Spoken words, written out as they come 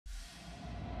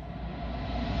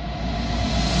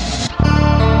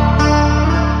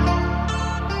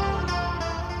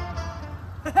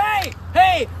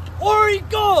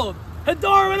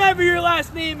whatever your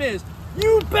last name is,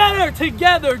 you better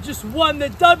together just won the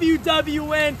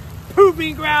WWN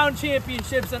Proving Ground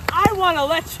Championships. And I want to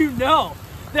let you know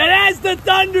that as the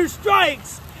thunder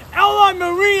strikes, El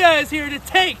Maria is here to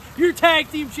take your tag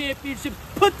team championships,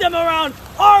 put them around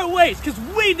our waist, because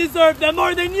we deserve them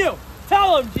more than you.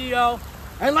 Tell them, Gio.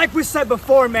 And like we said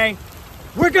before, man,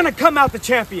 we're going to come out the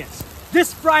champions.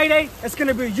 This Friday, it's going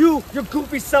to be you, your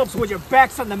goofy selves with your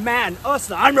backs on the mat, and us,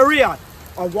 the Ann Maria,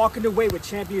 are walking away with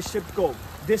championship gold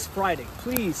this Friday.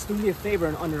 Please do me a favor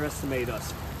and underestimate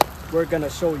us. We're going to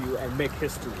show you and make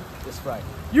history this Friday.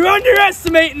 You're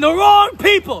underestimating the wrong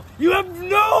people. You have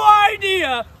no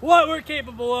idea what we're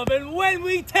capable of. And when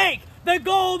we take the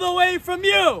gold away from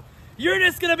you, you're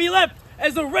just going to be left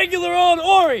as a regular old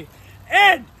Ori.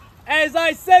 And as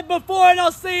I said before, and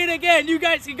I'll say it again, you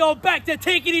guys can go back to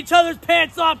taking each other's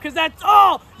pants off because that's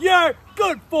all you're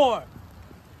good for.